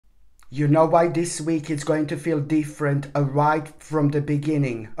You know why this week is going to feel different right from the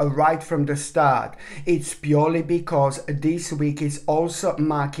beginning, right from the start. It's purely because this week is also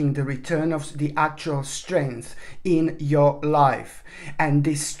marking the return of the actual strength in your life. And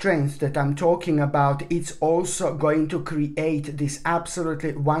this strength that I'm talking about, it's also going to create this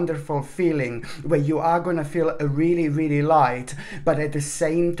absolutely wonderful feeling where you are going to feel really, really light. But at the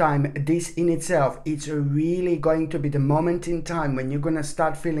same time, this in itself, it's really going to be the moment in time when you're going to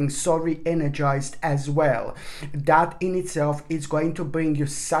start feeling so re-energized as well. That in itself is going to bring you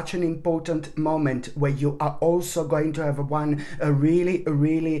such an important moment where you are also going to have a really,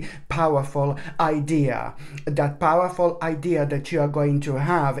 really powerful idea. That powerful idea that you are going to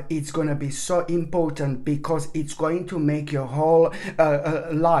have, it's going to be so important because it's going to make your whole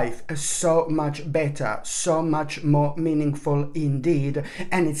life so much better, so much more meaningful indeed.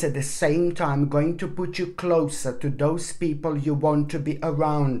 And it's at the same time going to put you closer to those people you want to be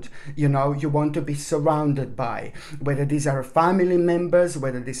around, you want to be surrounded by, whether these are family members,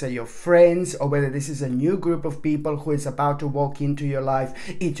 whether these are your friends, or whether this is a new group of people who is about to walk into your life.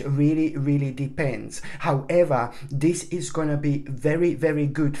 It really, really depends. However, this is going to be very, very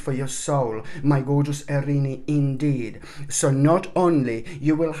good for your soul, my gorgeous Erini, indeed. So not only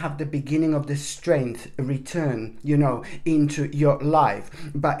you will have the beginning of the strength return, into your life,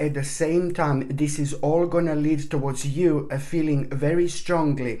 but at the same time, this is all going to lead towards you feeling very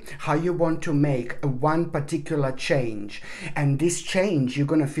strongly how you want to make one particular change. And this change, you're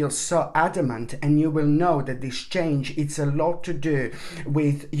going to feel so adamant, and you will know that this change, it's a lot to do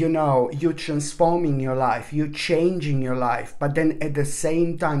with, you transforming your life, you changing your life. But then at the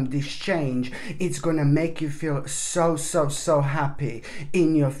same time, this change, it's going to make you feel so happy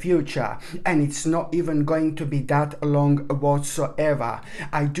in your future. And it's not even going to be that long whatsoever.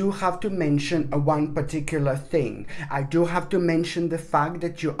 I do have to mention one particular thing. I do have to mention the fact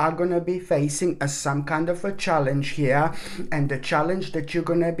that you are going to be facing some kind of a challenge here. And the challenge that you're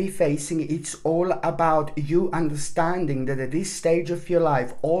going to be facing, it's all about you understanding that at this stage of your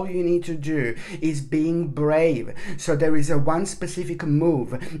life, all you need to do is being brave. So there is a one specific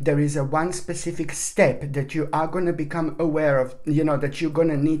move, there is a one specific step that you are going to become aware of, that you're going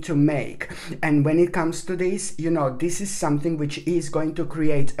to need to make. And when it comes to this, this is something which is going to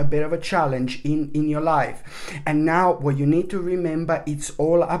create a bit of a challenge in your life. And now what you need to remember, it's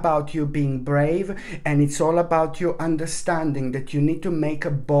all about you being brave, and it's all about you understanding that you need to make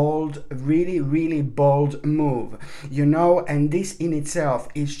a bold, really, really bold move, and this in itself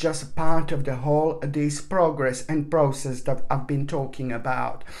is just part of the whole this progress and process that I've been talking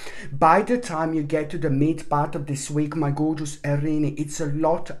about. By the time you get to the mid part of this week, my gorgeous Erini, it's a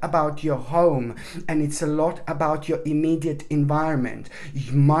lot about your home, and it's a lot about your immediate environment.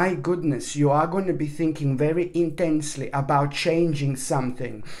 My goodness, you are going to be thinking very intensely about changing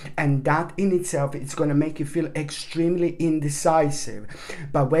something, and that in itself, it's going to make you feel extremely indecisive.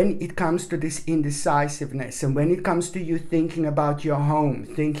 But when it comes to this indecisiveness, and when it comes to you thinking about your home,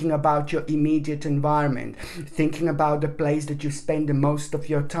 thinking about your immediate environment, thinking about the place that you spend the most of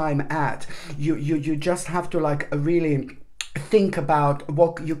your time at, you just have to really think about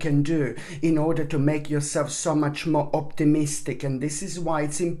what you can do in order to make yourself so much more optimistic. And this is why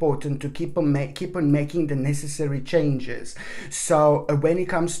it's important to keep on making the necessary changes. So when it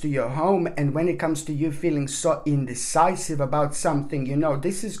comes to your home, and when it comes to you feeling so indecisive about something,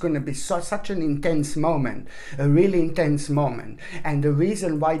 this is going to be such an intense moment, a really intense moment. And the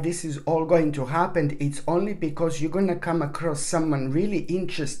reason why this is all going to happen, it's only because you're going to come across someone really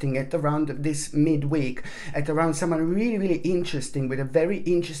interesting at around this midweek, at around someone really, really interesting with a very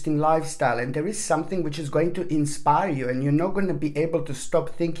interesting lifestyle. And there is something which is going to inspire you, and you're not going to be able to stop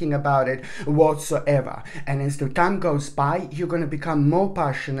thinking about it whatsoever. And as the time goes by, you're going to become more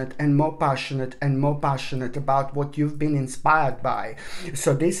passionate and more passionate and more passionate about what you've been inspired by.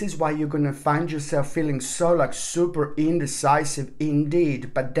 So this is why you're going to find yourself feeling so super indecisive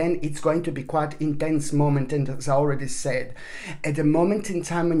indeed. But then it's going to be quite intense moment. And as I already said, at the moment in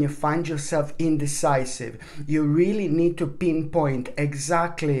time when you find yourself indecisive, you really need to pinpoint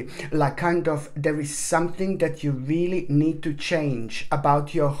exactly there is something that you really need to change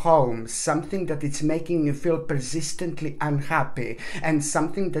about your home, something that it's making you feel persistently unhappy, and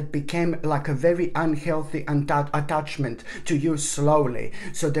something that became like a very unhealthy attachment to you slowly.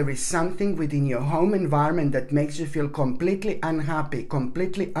 So there is something within your home environment that makes you feel completely unhappy,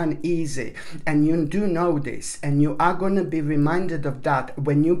 completely uneasy, and you do know this, and you are going to be reminded of that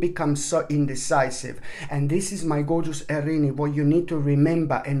when you become so indecisive. And this is, my gorgeous Erini, what you need to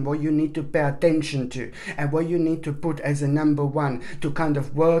remember and what you need to pay attention to and what you need to put as a number one to kind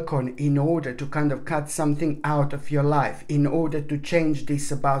of work on in order to kind of cut something out of your life, in order to change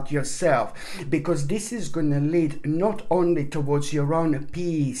this about yourself, because this is going to lead not only towards your own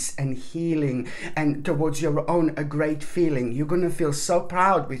peace and healing and towards your own a great feeling. You're going to feel so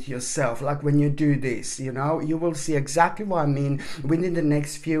proud with yourself, like when you do this, you know, you will see exactly what I mean within the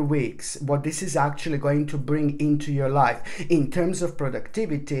next few weeks, what this is actually going to bring into your life. In terms of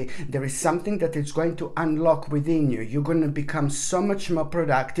productivity, there is something that is going to unlock within you. You're going to become so much more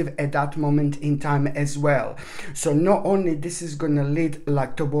productive at that moment in time as well. So not only this is going to lead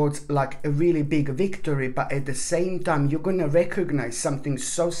like towards like a really big victory, but at the same time you're going to recognize something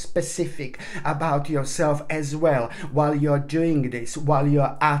so specific about yourself as well while you're doing this, while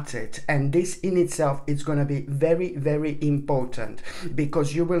you're at it. And this in itself is going to be very, very important,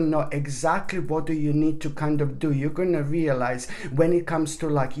 because you will know exactly what do you need to kind of do. You're going to realize when it comes to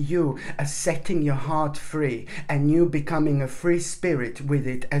like you setting your heart free and you becoming a free spirit with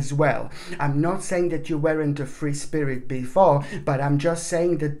it as well. I'm not saying that you weren't a free spirit before, but I'm just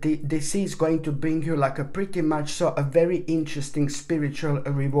saying that this is going to bring you like a pretty much so a very interesting spiritual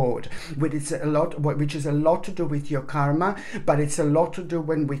reward, with it's a lot, which is a lot to do with your karma, but it's a lot to do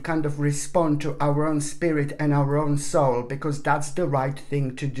when we kind of respond to our own spirit and our own soul, because that's the right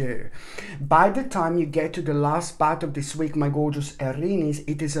thing to do. By the time you get to the last part of this week, my gorgeous Aries,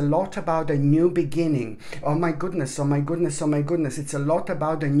 it is a lot about a new beginning. Oh my goodness, oh my goodness, oh my goodness, it's a lot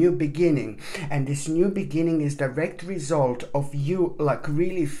about a new beginning. And this new beginning is direct result of you like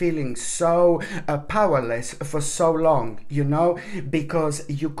really feeling so powerless for so long, you know, because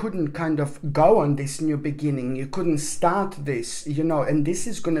you couldn't kind of go on this new beginning, you couldn't start this, you know, and this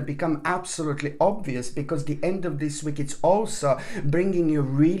is going to become absolutely obvious because the end of this week it's also bringing you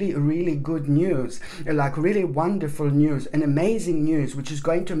really, really good news, like really wonderful news and amazing news, which is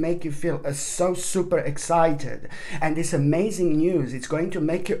going to make you feel so super excited. And this amazing news, it's going to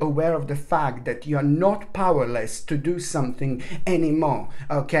make you aware of the fact that you're not powerless to do something anymore,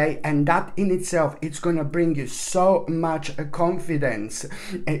 okay? And that in itself, it's going to bring you so much confidence,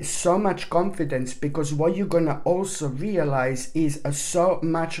 because what you're going to also realize is so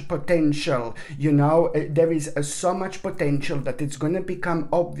much potential, you know, there is so much potential that it's going to become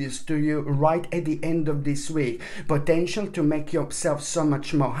obvious to you right at the end of this week. Potential to make yourself so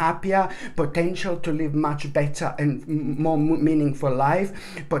much more happier, potential to live much better and more meaningful life,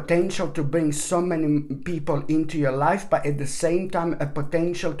 potential to bring so many people into your life, but at the same time a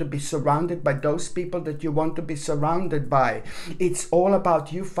potential to be surrounded by those people that you want to be surrounded by. It's all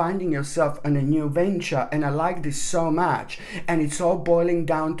about you finding yourself on a new venture, and I like this so much. And it's all boiling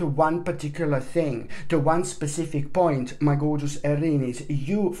down to one particular thing, to one specific point, my gorgeous Aries.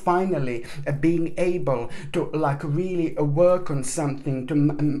 You finally being able to like really work on something, to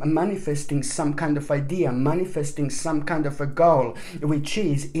manifesting some kind of idea, manifesting some kind of a goal, which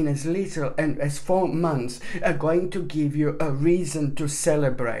is in as little and as 4 months going to give you a reason to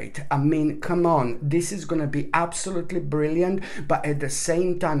celebrate. I mean, come on, this is going to be absolutely brilliant, but at the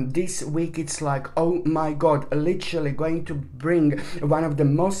same time this week it's like, oh my god, literally going to bring one of the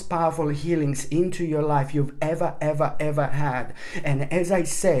most powerful healings into your life you've ever had. And as I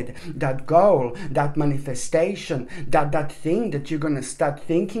said, that goal, that manifestation, that thing that you're going to start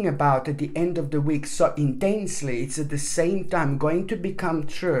thinking about at the end of the week so intensely, it's at the same time going to become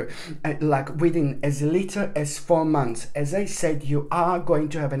true like within as little as 4 months. As I said, you are going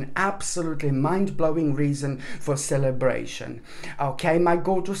to have an absolutely mind-blowing reason for celebration. Okay, my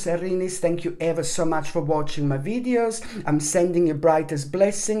gorgeous Aries, thank you ever so much for watching my videos. I'm sending you brightest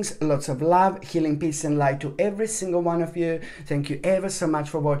blessings, lots of love, healing, peace and light to every single one of you. Thank you ever so much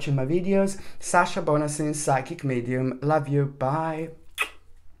for watching my videos. Sasha Bonasin, psychic medium. Love you. Bye.